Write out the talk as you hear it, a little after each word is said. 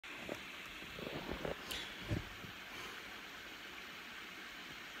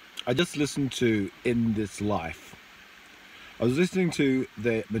I just listened to In This Life. I was listening to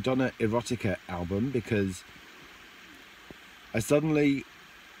the Madonna Erotica album because I suddenly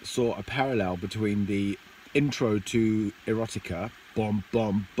saw a parallel between the intro to Erotica, bomb,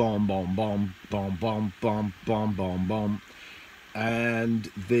 bomb, bomb, bomb, bomb, bomb, bomb, bomb, bomb, bomb, bomb,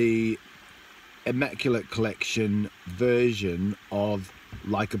 and the Immaculate Collection version of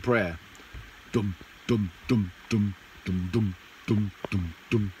Like a Prayer. Dum, dum, dum, dum, dum, dum, dum, dum,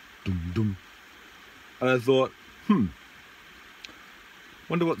 dum, dum, dum. And I thought,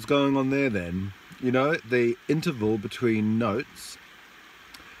 wonder what's going on there then. You know, the interval between notes.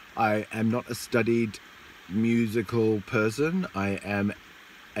 I am not a studied musical person. I am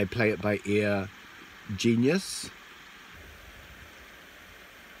a play it by ear genius.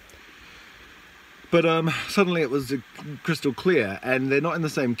 But suddenly it was crystal clear, and they're not in the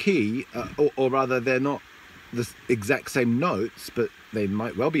same key, or rather, they're not the exact same notes, but they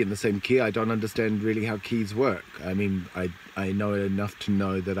might well be in the same key. I don't understand really how keys work. I mean, I know enough to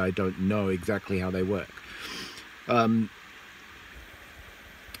know that I don't know exactly how they work. But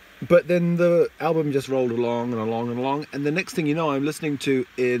then the album just rolled along and along and along, and the next thing you know, I'm listening to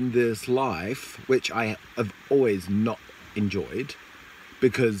In This Life, which I have always not enjoyed,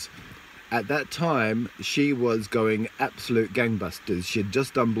 because at that time, she was going absolute gangbusters. She had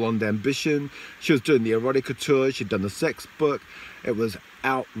just done Blonde Ambition. She was doing the Erotica tour. She'd done the Sex book. It was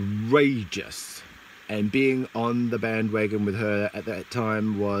outrageous. And being on the bandwagon with her at that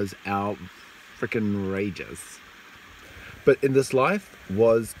time was out freaking rageous. But In This Life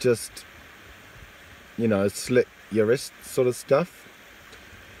was just, you know, slit your wrist sort of stuff.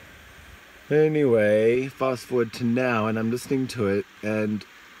 Anyway, fast forward to now, and I'm listening to it, and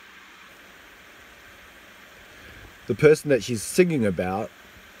the person that she's singing about,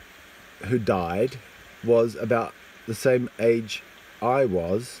 who died, was about the same age I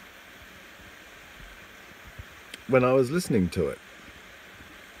was when I was listening to it.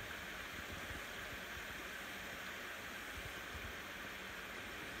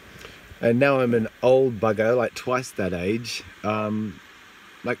 And now I'm an old bugger, like twice that age.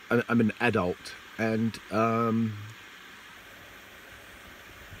 Like I'm an adult, and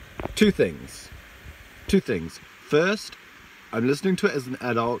two things. First, I'm listening to it as an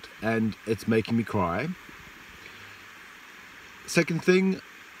adult and it's making me cry. Second thing,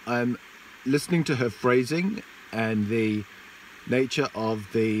 I'm listening to her phrasing and the nature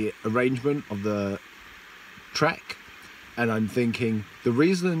of the arrangement of the track, and I'm thinking the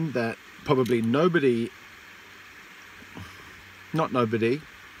reason that probably not nobody,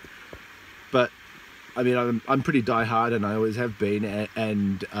 but I mean I'm pretty diehard, and I always have been,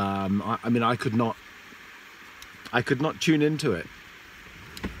 and I mean I could not tune into it.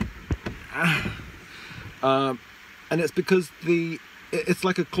 And it's because it's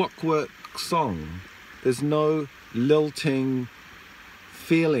like a clockwork song. There's no lilting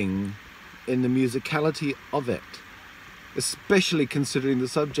feeling in the musicality of it, especially considering the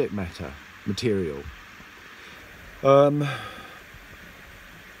subject matter material. And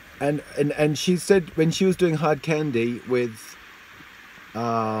she said when she was doing Hard Candy with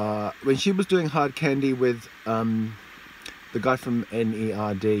the guy from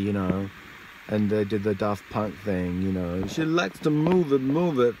NERD, you know, and they did the Daft Punk thing, you know. She likes to move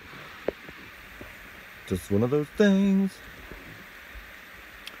it. Just one of those things.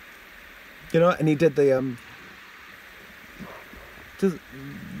 You know, and he did the just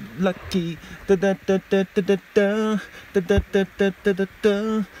lucky da da da da da da da da da da da da da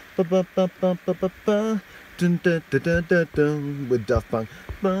da ba ba ba ba ba ba ba dun da da da da da with Daft Punk.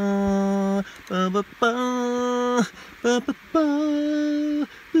 Ba ba ba ba ba ba ba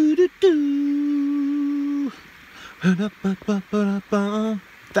doo doo doo.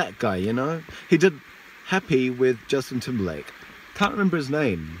 That guy, you know, he did Happy with Justin Timberlake. Can't remember his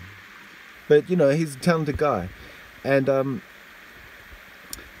name, but you know, he's a talented guy. And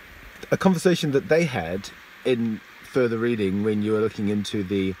a conversation that they had in further reading when you were looking into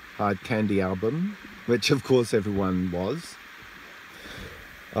the Hard Candy album, which of course everyone was,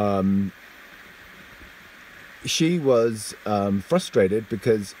 she was frustrated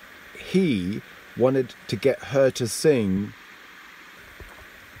because he wanted to get her to sing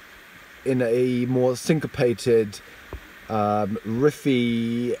in a more syncopated,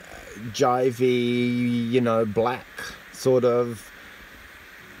 riffy, jivey, you know, black sort of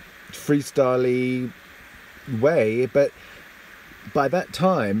freestyle-y way. But by that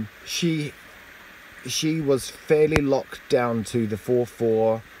time she was fairly locked down to the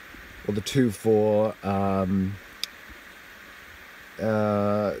 4/4 or the 2/4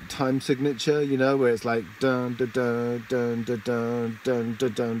 time signature, you know, where it's like dun dun dun dun dun dun dun dun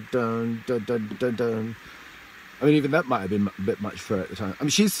dun dun dun dun dun dun. I mean, even that might have been a bit much for her at the time. I mean,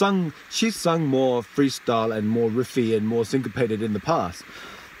 she's sung more freestyle and more riffy and more syncopated in the past.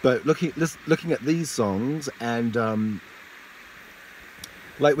 But looking at these songs and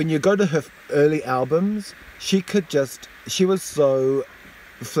like when you go to her early albums, she was so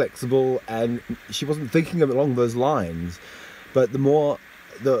flexible and she wasn't thinking along those lines. But the more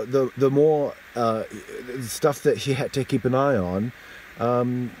stuff that she had to keep an eye on,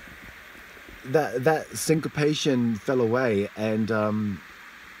 that syncopation fell away, and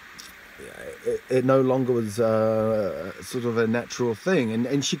it no longer was sort of a natural thing.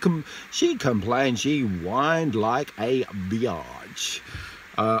 And she complained, she whined like a biatch.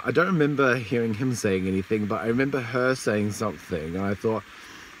 I don't remember hearing him saying anything, but I remember her saying something, and I thought,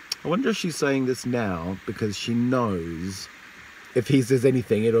 I wonder if she's saying this now because she knows if he says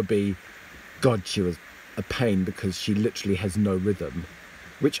anything, it'll be, God, she was a pain because she literally has no rhythm.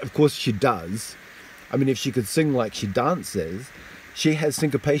 Which, of course, she does. I mean, if she could sing like she dances, she has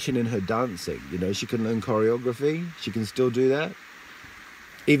syncopation in her dancing. You know, she can learn choreography. She can still do that.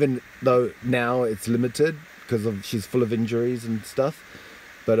 Even though now it's limited because she's full of injuries and stuff.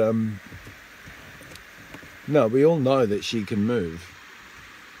 But, no, we all know that she can move.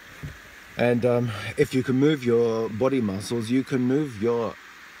 And if you can move your body muscles, you can move your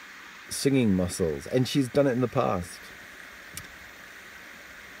singing muscles. And she's done it in the past.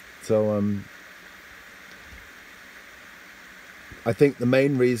 So I think the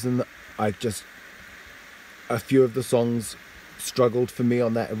main reason a few of the songs struggled for me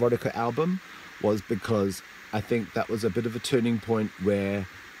on that Erotica album was because I think that was a bit of a turning point where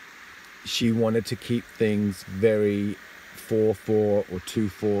she wanted to keep things very 4/4 or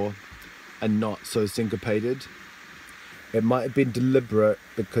 2/4 and not so syncopated. It might have been deliberate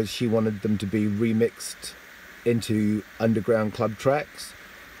because she wanted them to be remixed into underground club tracks,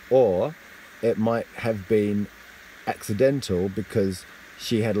 or it might have been accidental because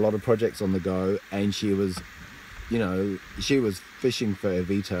she had a lot of projects on the go and she was, you know, she was fishing for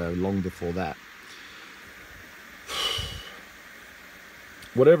Evita long before that.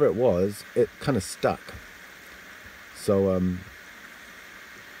 Whatever it was, it kind of stuck. So,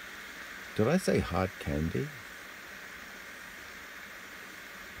 did I say Hard Candy?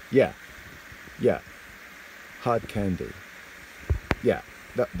 Yeah, Hard Candy. Yeah,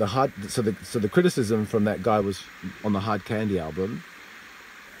 so the criticism from that guy was on the Hard Candy album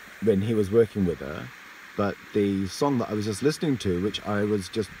when he was working with her, but the song that I was just listening to, which I was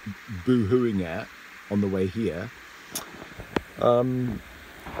just boo-hooing at on the way here,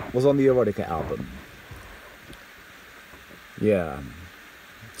 was on the Erotica album. Yeah.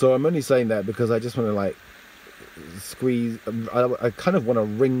 So I'm only saying that because I just want to like squeeze, I kind of want to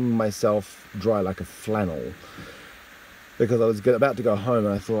wring myself dry like a flannel, because I was about to go home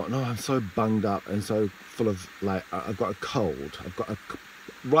and I thought, no, I'm so bunged up and so full of, like, I've got a cold.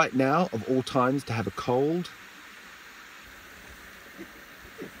 Right now, of all times, to have a cold.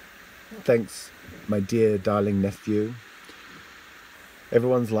 Thanks, my dear darling nephew.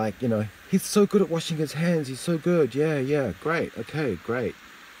 Everyone's like, you know, he's so good at washing his hands. He's so good. Yeah, great. Okay, great.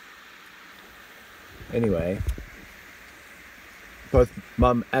 Anyway, both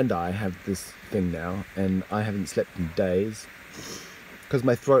Mum and I have this thing now, and I haven't slept in days because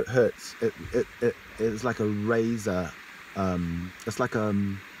my throat hurts. It's like a razor. It's like a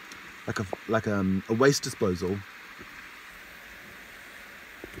waste disposal.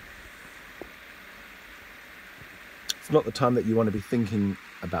 It's not the time that you want to be thinking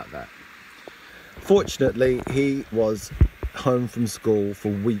about that. Fortunately, he was home from school for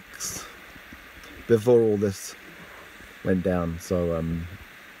weeks before all this went down, so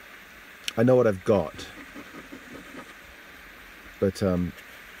I know what I've got, but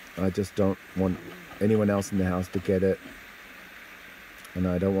I just don't want anyone else in the house to get it, and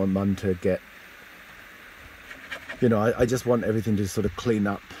I don't want Mum to get, you know, I just want everything to sort of clean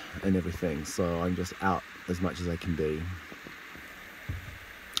up and everything, so I'm just out as much as I can be.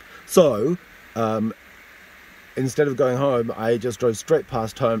 So instead of going home, I just drove straight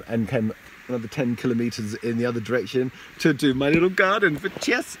past home and came another 10 kilometers in the other direction to do my little garden for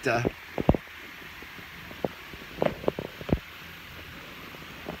Chester.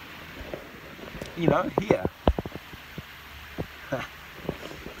 You know, here.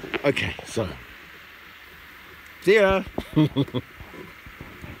 Okay, so see ya.